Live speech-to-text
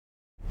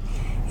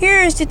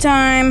Here's the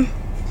time.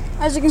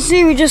 As you can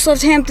see, we just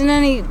left Hampton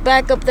Inn.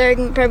 Back up there, you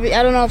can probably,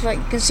 I don't know if I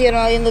can see it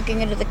while you're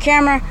looking into the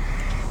camera.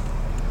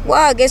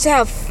 Wow, I guess I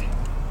have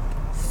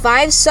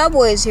 5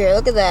 subways here.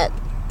 Look at that.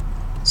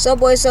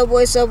 Subway,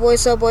 subway, subway,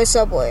 subway,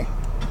 subway.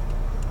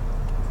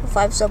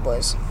 5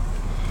 subways.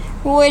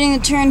 We're waiting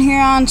to turn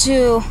here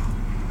onto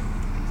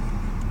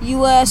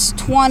US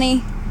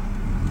 20.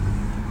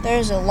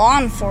 There's a law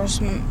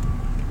enforcement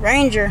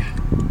ranger,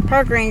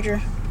 park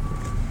ranger.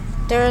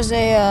 There's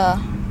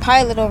a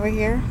pilot over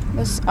here.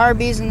 This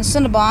Arby's in the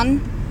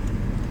Cinnabon.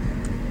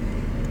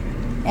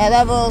 Yeah,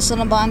 that little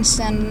Cinnabon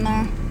standing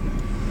there.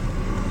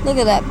 Look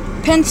at that.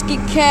 Penske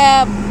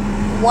Cab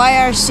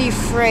YRC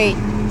Freight.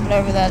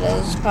 Whatever that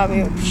is. Probably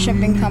a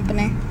shipping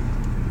company.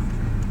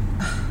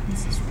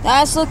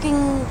 That's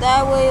looking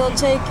that way. It'll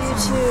take you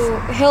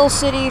to Hill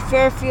City,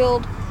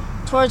 Fairfield,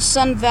 towards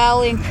Sun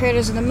Valley and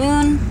Craters of the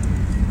Moon.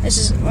 This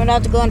is, we're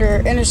about to go under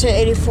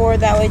Interstate 84.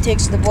 That way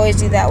takes you to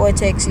Boise. That way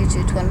takes you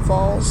to Twin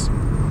Falls.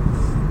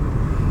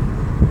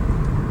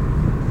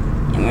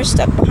 And we're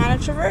stuck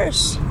behind a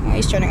traverse. Oh,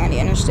 he's turning on the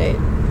interstate.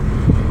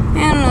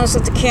 And let's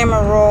let the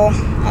camera roll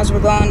as we're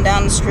going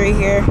down the street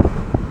here.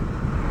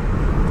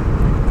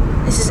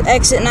 This is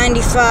exit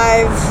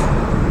 95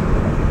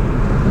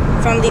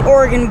 from the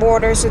Oregon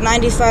border. So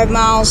 95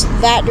 miles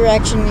that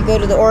direction, you go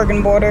to the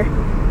Oregon border.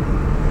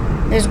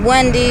 There's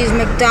Wendy's,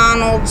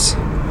 McDonald's.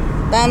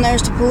 Down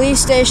there's the police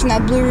station,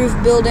 that blue roof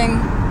building,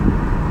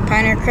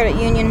 Pioneer Credit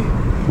Union.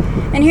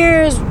 And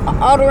here's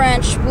Auto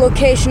Ranch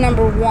location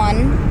number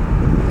 1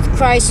 with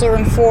Chrysler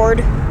and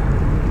Ford.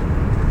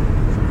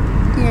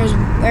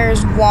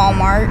 There's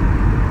Walmart.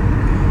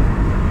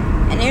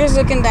 And here's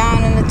looking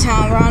down in the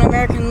town. We're on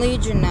American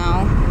Legion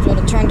now. That's what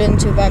it turned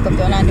into back up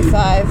to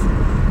 95.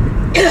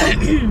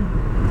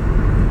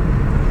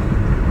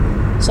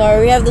 Sorry,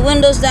 we have the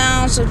windows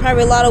down, so there's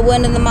probably a lot of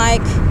wind in the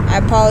mic. I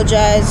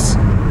apologize.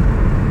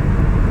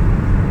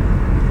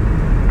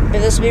 But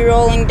this will be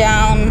rolling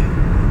down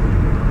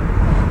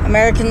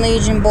American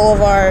Legion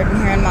Boulevard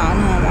here in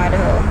Mountain Home,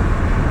 Idaho.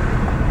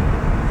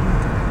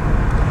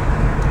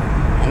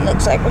 And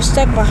looks like we're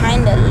stuck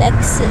behind a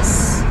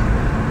Lexus.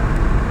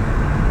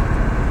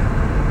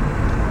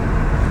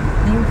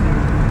 Thank you.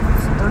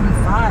 It's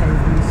 35.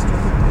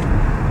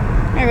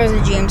 There goes the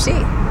GMC.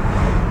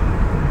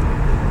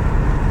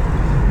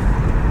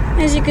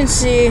 As you can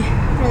see,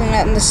 really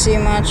nothing to see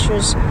much.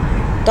 There's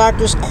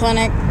Doctor's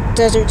Clinic,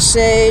 Desert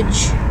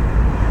Sage,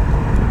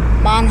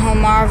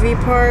 Bonhome RV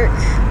Park.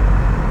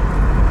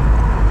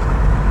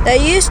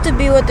 That used to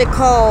be what they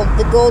called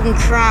the Golden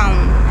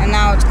Crown, and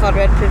now it's called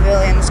Red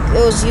Pavilion.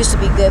 It used to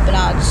be good, but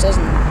now it just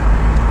doesn't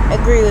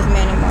agree with me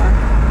anymore.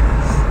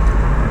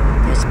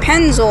 There's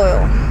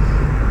Pennzoil.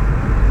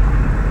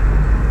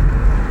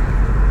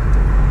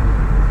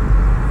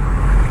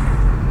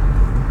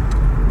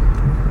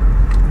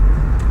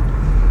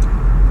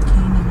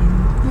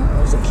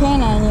 There's a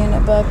canine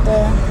unit back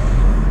there.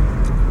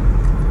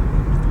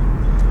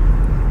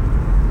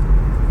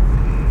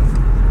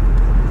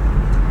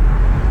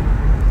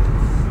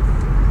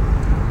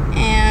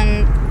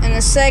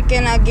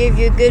 Second, I'll give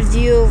you a good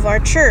view of our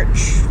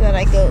church that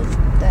we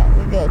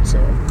go to.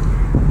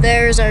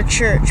 There's our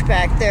church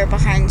back there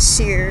behind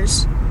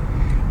Sears.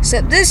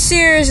 Except this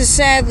Sears is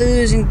sadly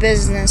losing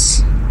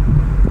business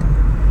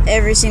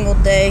every single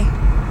day.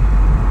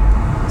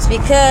 It's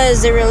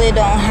because they really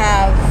don't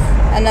have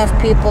enough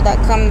people that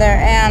come there,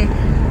 and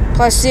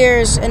plus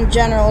Sears in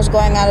general is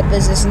going out of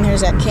business. And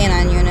here's that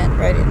canine unit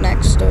right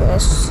next to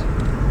us,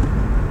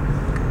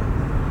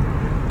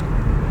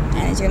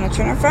 and he's gonna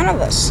turn in front of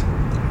us.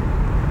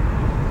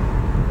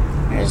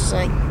 There's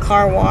like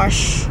car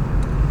wash.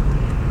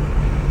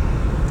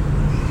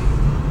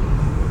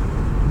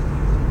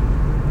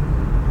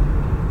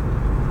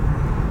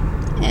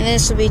 And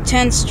this will be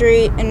 10th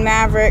Street and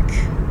Maverick.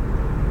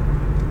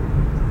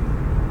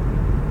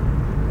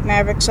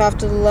 Maverick's off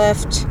to the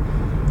left.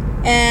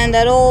 And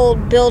that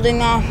old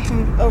building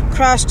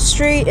across the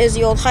street is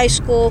the old high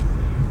school,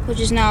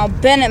 which is now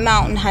Bennett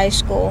Mountain High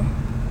School,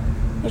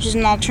 which is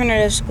an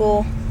alternative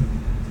school.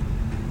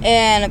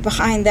 And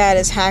behind that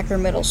is Hacker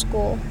Middle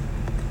School.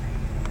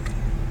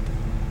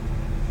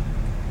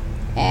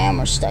 And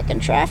we're stuck in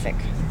traffic.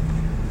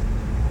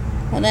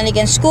 Well, then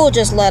again, school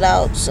just let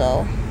out,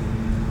 so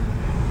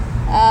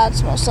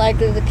that's most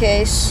likely the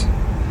case.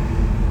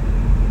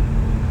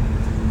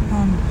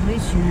 The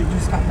police unit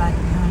just got back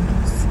behind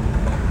us.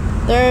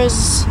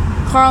 There's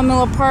Carl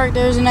Miller Park.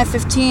 There's an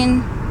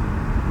F-15.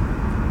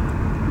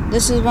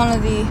 This is one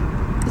of the,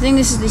 I think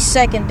this is the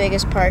second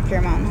biggest park here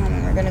in Mountain Home,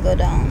 and we're gonna go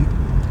down.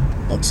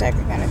 Looks like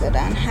we're gonna go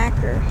down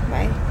Hacker,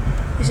 right?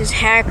 This is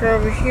Hacker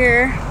over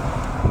here.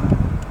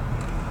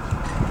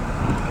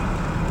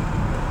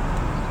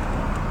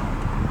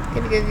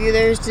 Get a good view.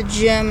 There's the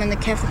gym and the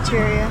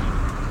cafeteria.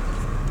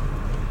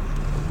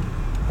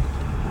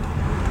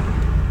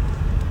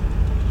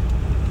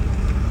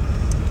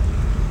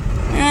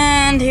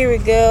 And here we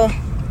go.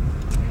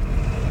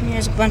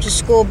 Here's a bunch of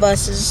school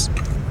buses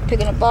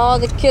picking up all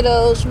the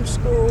kiddos from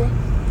school.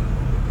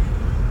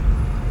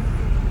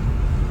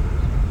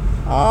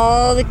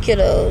 All the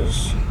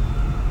kiddos.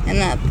 And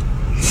that.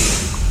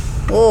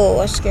 Whoa,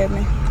 that scared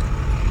me.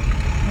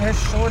 There's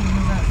Shorty.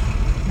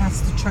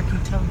 That's the truck you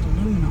towed the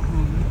Lumina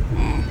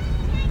on.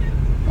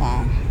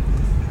 Wow.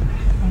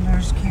 And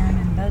there's Karen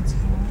and Bud's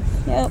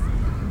house. Yep.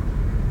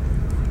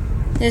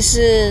 This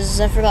is,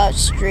 I forgot what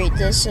street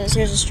this is.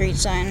 Here's a street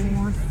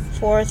sign.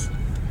 4th.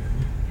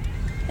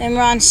 And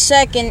we're on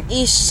 2nd,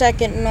 East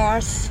 2nd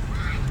North.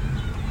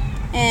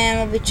 And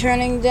we'll be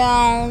turning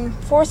down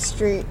 4th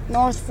Street,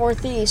 North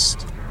 4th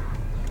East.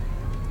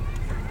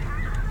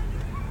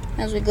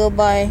 As we go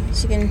by,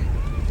 so you can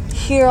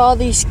hear all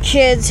these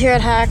kids here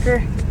at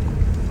Hacker.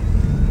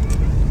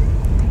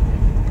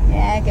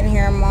 Yeah, I can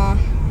hear them all.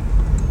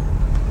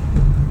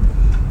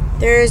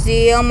 There's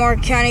the Elmore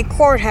County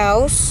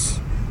Courthouse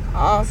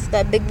off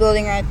that big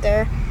building right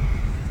there.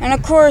 And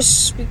of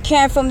course, we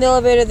can't film the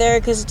elevator there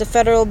because it's a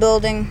federal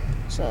building.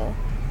 So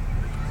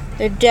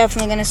they're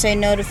definitely going to say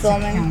no to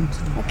filming.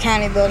 A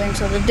county building,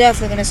 so they're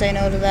definitely going to say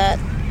no to that.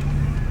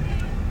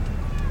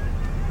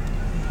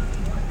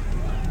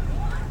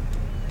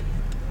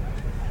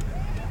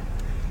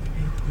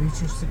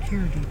 Breach of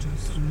security,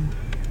 Justin.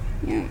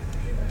 Yeah.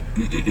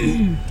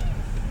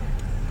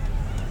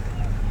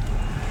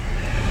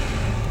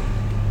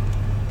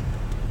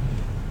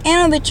 And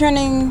I'll be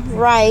turning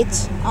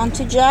right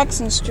onto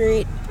Jackson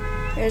Street.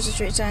 There's the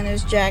street sign,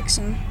 there's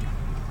Jackson.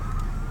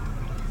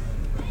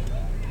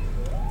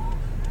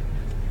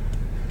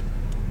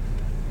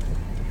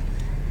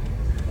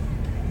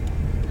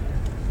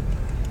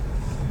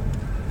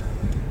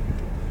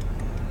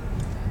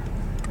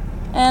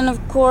 And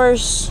of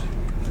course,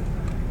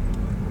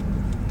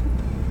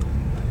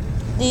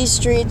 these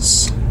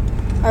streets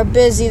are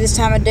busy this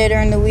time of day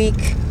during the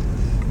week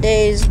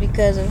days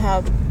because of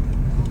how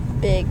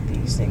big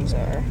these things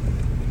are.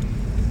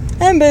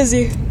 I'm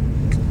busy.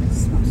 It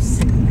smells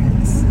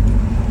cigarettes.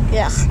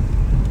 Yeah.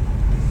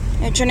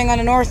 And turning on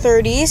the North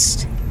 3rd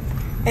East.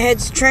 Ahead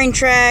to train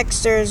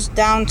tracks. There's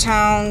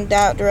downtown,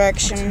 that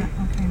direction.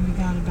 Okay, we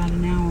got about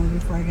an hour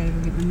before I gotta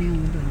go get my nail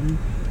done.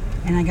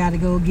 And I gotta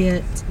go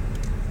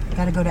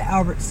to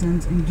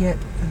Albertsons and get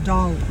a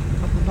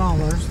couple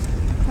dollars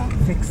to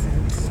fix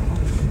it. So.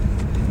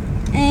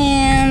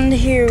 And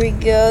here we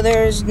go.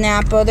 There's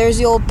Napa. There's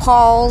the old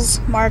Paul's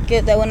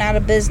Market that went out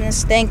of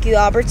business. Thank you,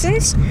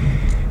 Albertsons.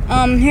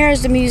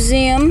 Here's the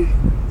museum,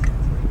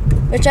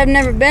 which I've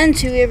never been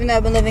to, even though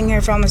I've been living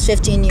here for almost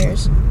 15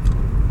 years.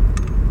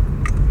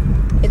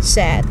 It's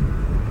sad.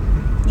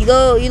 You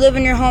live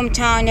in your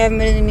hometown, you haven't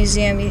been to the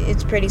museum,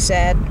 it's pretty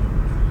sad.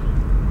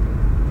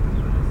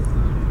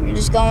 You're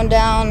just going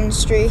down the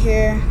street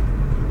here.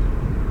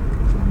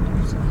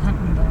 There's a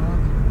hunting dog.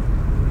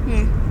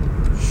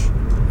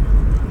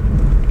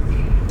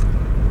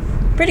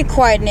 Pretty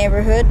quiet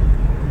neighborhood,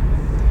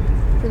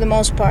 for the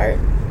most part.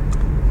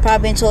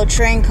 Probably until a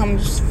train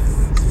comes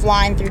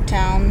flying through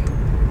town.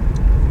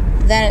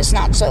 Then it's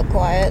not so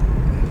quiet.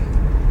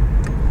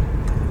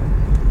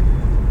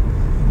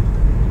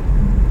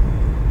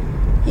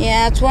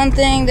 Yeah, it's one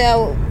thing that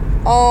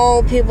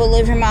all people who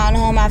live from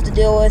Mountain Home have to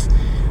deal with.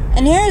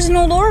 And here's an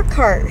old ore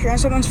cart here in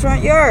someone's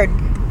front yard.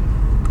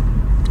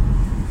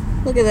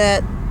 Look at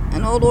that.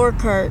 An old ore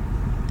cart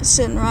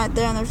sitting right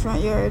there in their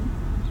front yard.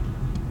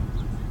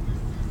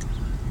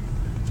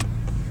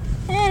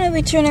 And I'll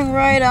be turning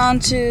right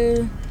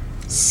onto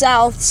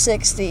South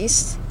 6th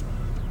East.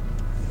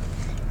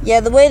 Yeah,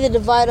 the way they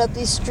divide up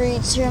these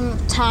streets here in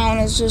town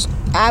is just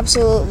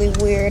absolutely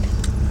weird.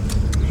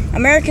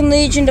 American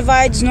Legion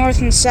divides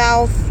north and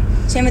south,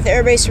 same with the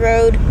Air Base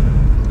Road,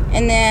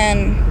 and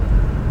then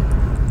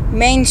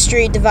Main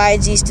Street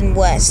divides east and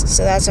west,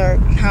 so that's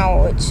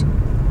how it's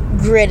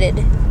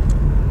gridded.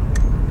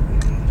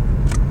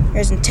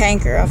 There's a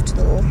tanker off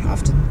to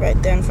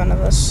right there in front of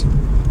us.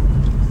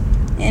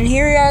 And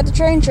here we are at the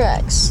train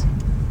tracks.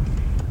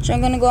 So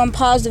I'm gonna go and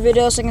pause the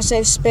video so I can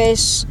save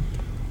space.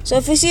 So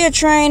if you see a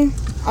train,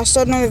 I'll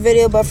start another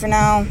video, but for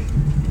now,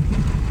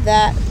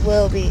 that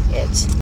will be it.